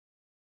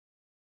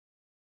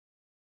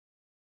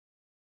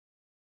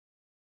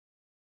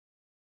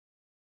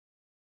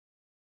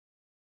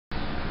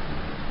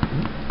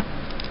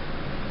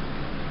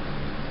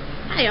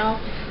Hi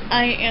y'all.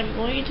 I am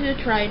going to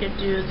try to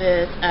do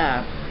this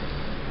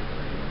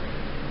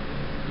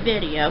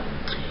video,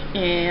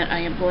 and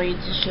I am going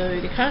to show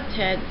you the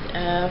contents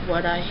of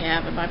what I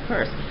have in my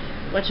purse,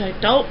 which I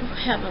don't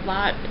have a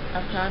lot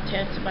of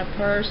contents in my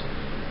purse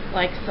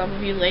like some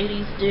of you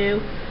ladies do,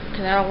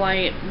 because I don't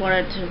want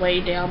it to weigh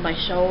down my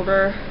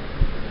shoulder,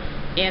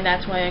 and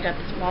that's why I got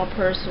the small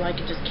purse so I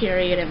can just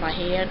carry it in my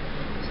hand.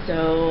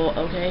 So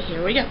okay,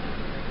 here we go.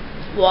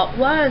 What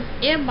was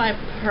in my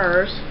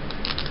purse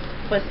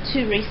was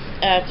two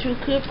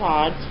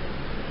coupons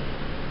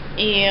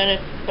and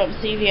from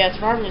CVS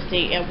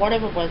Pharmacy, and one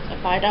of them was a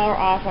 $5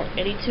 off on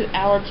any 2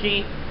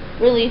 allergy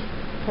relief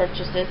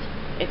purchases,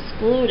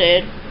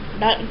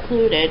 not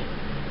included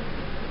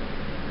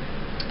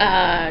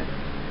a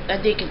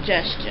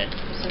decongestion.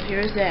 So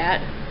here's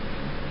that.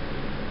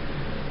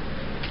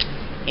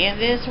 And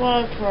this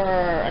one for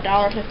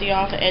 $1.50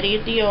 off any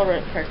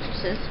deodorant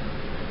purchases.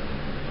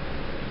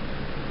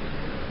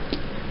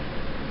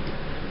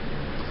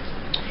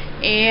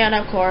 And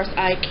of course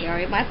I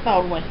carry my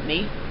phone with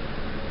me,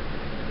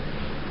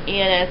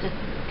 and it's a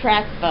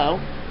track phone,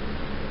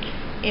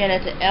 and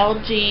it's an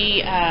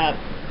LG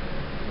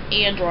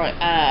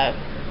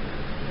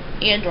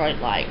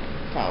Android-like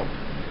phone.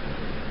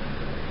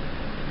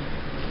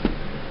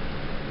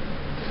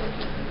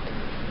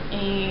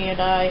 And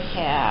I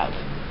have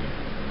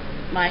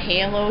my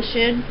hand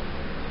lotion,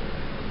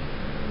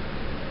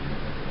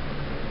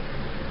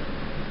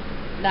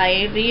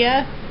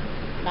 Nivea,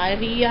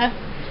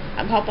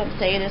 I hope I'm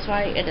saying this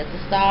right, and it's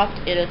a soft,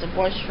 and it's a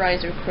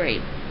moisturizer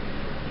cream.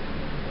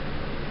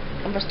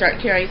 I'm going to start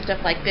carrying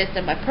stuff like this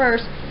in my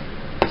purse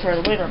for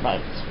the winter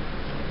months.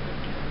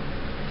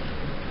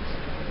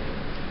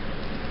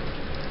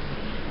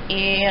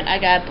 And I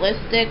got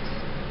Blistex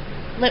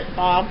lip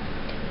balm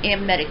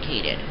and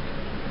medicated.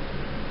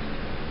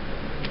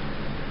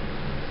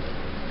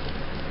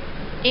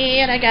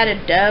 And I got a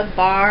Dove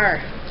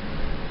bar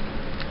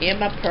in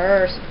my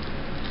purse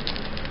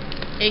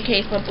in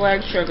case my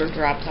blood sugar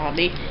drops on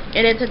me.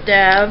 And it's a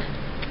Dove,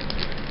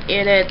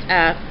 and it's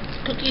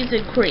cookies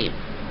and cream.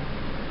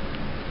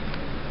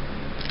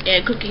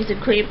 And cookies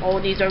and cream, all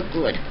of these are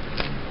good.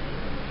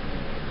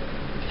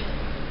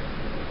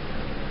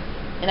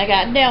 And I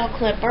got a nail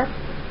clipper,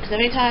 because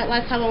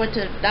last time I went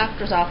to the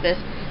doctor's office,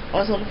 I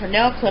was looking for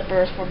nail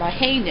clippers for my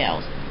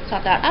hangnails. So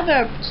I thought, I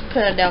better just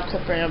put a nail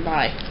clipper in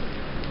my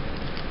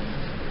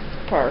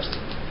purse.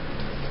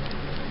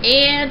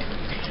 And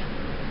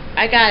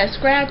I got a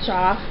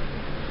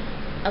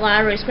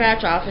lottery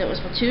scratch off, and it was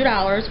for $2,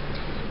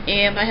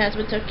 and my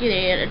husband took it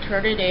in and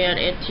turned it in,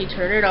 and he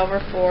turned it over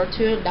for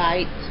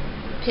tonight's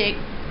pig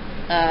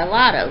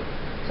lotto.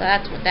 So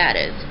that's what that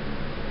is.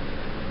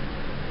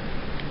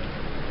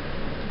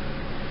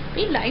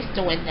 Be nice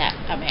to win that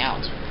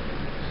amount.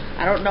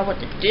 I don't know what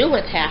to do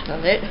with half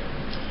of it.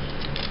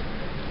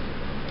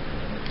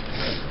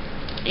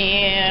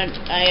 And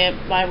I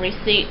have my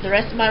receipt, the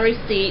rest of my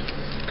receipts,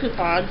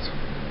 coupons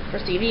for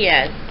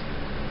CVS.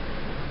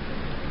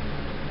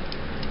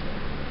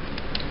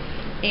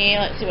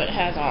 And let's see what it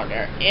has on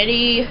there.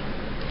 Any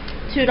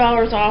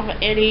 $2 off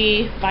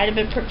any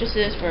vitamin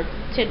purchases for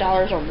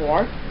 $10 or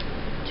more.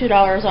 $2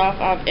 off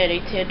of any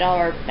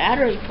 $10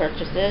 battery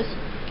purchases.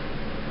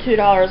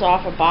 $2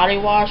 off a body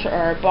wash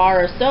or a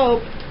bar of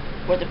soap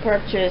with a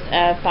purchase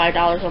of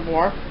 $5 or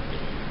more.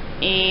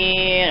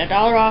 And $1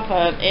 off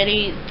of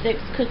any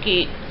 $6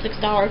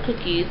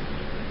 cookies,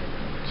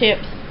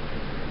 chips,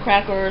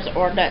 crackers,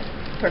 or nut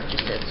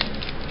purchases.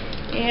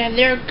 And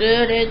they're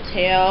good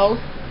until,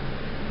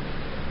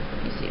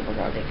 let me see, what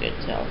are they good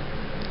till?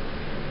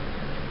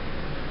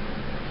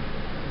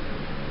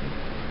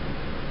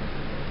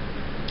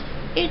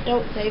 It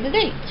don't say the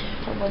date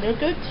or when they're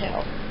good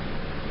till.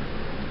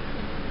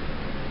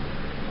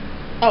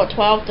 Oh,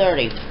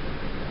 12/30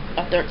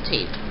 of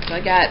 13. So I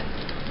got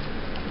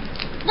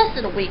less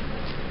than a week,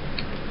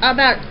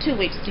 about 2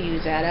 weeks to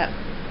use that up.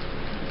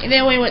 And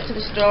then we went to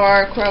the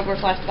store,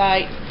 Kroger's last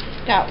night,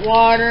 got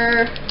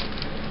water,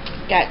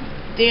 got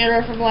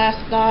dinner from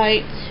last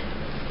night,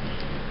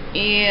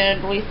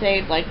 and we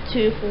saved like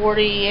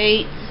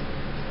 $2.48,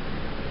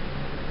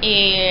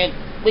 and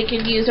we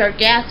can use our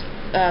gas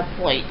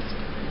points.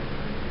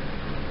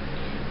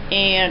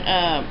 And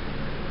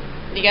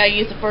you gotta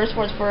use the first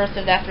ones first,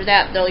 and after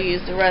that they'll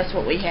use the rest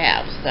what we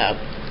have. So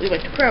we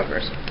went to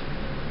Kroger's.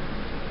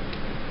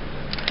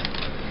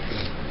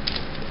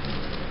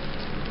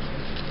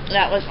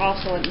 That was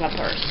also in my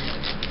purse.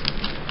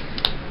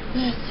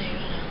 Let's see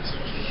what else.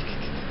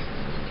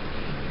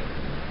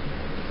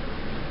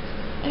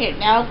 Okay,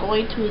 now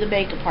going to the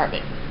makeup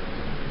department.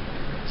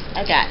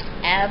 I got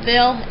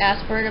Advil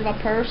aspirin in my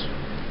purse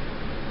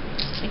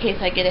in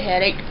case I get a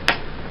headache.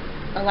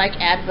 I like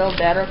Advil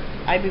better.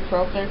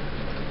 Ibuprofen.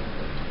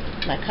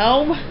 My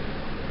comb.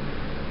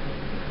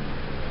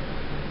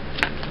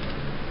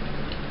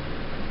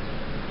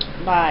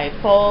 My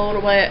fold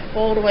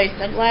away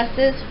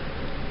sunglasses.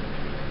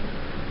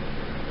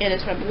 and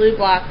it's from Blue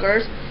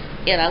Blockers,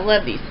 and I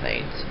love these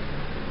things.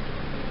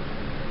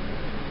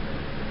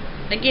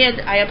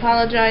 again, I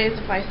apologize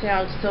if I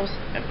sound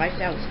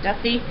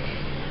stuffy.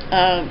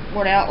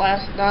 Went out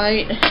last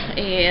night,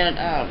 and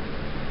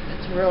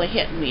it's really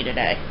hitting me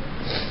today.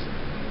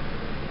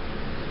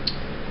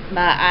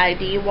 My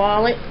ID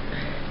wallet,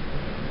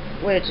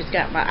 which has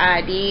got my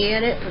ID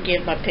in it,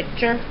 forgive my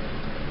picture,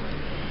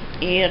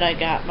 and I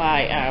got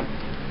my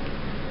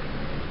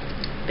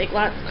Big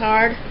Lots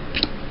card,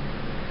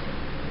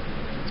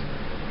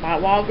 my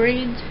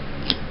Walgreens.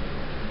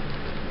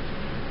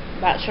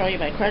 I'm not showing you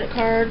my credit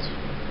cards,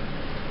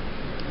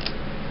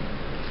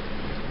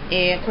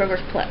 and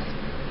Kroger's Plus.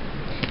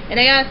 And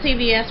I got a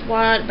CVS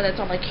one, but it's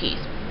on my keys.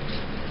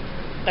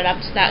 But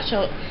I'm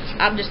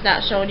just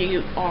not showing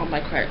you all my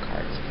credit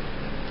cards.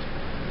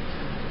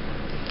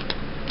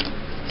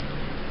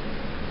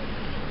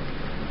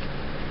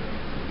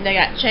 And I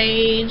got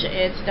change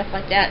and stuff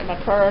like that in my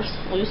purse,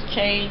 loose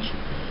change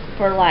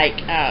for like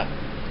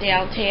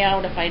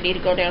downtown. If I need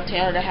to go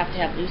downtown, I have to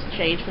have loose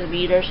change for the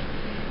meters.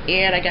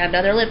 And I got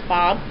another lip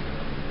balm,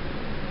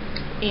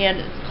 and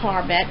it's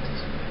Carmex.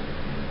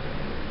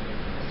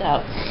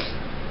 So,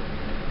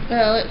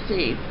 let's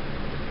see.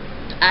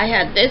 I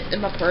had this in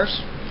my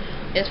purse.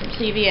 It's from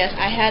CVS.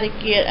 I had to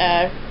get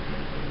a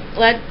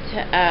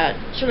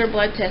sugar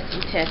blood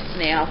testing test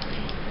now,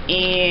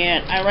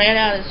 and I ran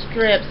out of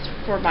strips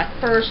for my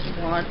first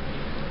one,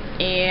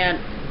 and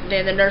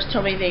then the nurse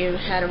told me they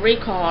had a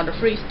recall on the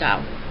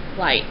Freestyle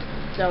light,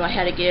 so I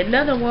had to get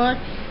another one,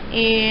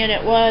 and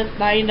it was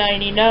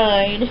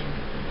 $9.99,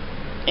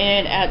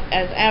 and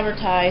as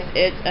advertised,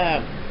 it's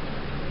a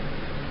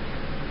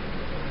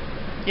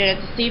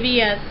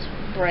CVS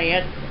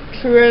brand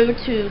True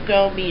to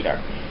Go meter,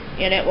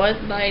 and it was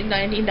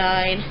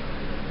 $9.99.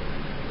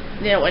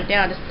 Then it went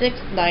down to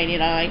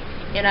 $6.99,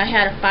 and I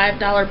had a $5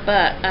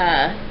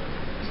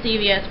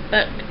 CVS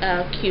buck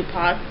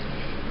coupon,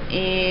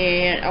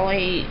 and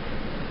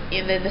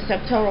then the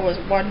subtotal was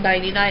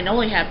 $1.99. I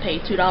only had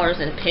paid $2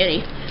 and a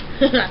penny.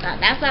 I thought,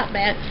 that's not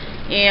bad.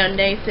 And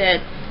they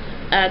said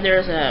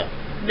there's a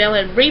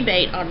mail-in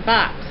rebate on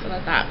box, and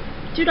I thought,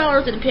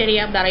 $2 and a penny,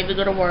 I'm not even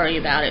going to worry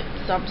about it,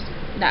 so I'm just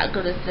not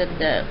going to send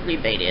the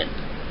rebate in.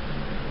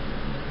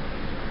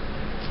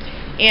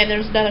 And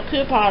there's another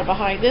coupon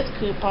behind this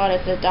coupon.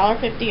 It says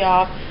 $1.50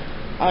 off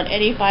on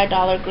any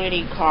 $5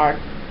 greeting cards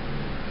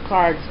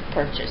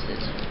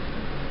purchases.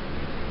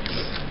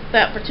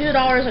 But for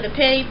 $2 and a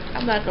penny,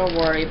 I'm not going to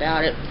worry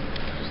about it.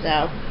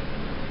 So,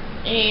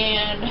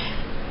 and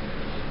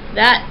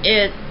that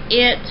is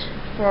it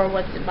for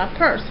what's in my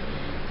purse.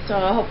 So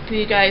I hope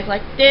you guys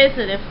like this,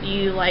 and if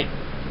you like,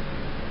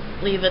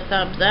 leave a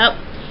thumbs up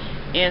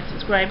and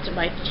subscribe to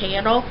my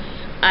channel.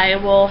 I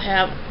will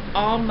have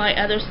all my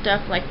other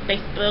stuff like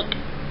Facebook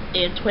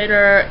and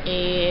Twitter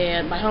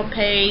and my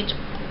homepage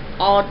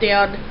all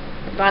down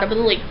at the bottom of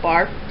the link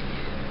bar,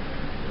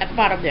 at the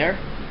bottom there.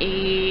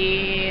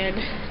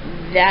 And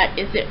that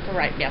is it for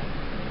right now.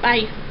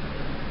 Bye.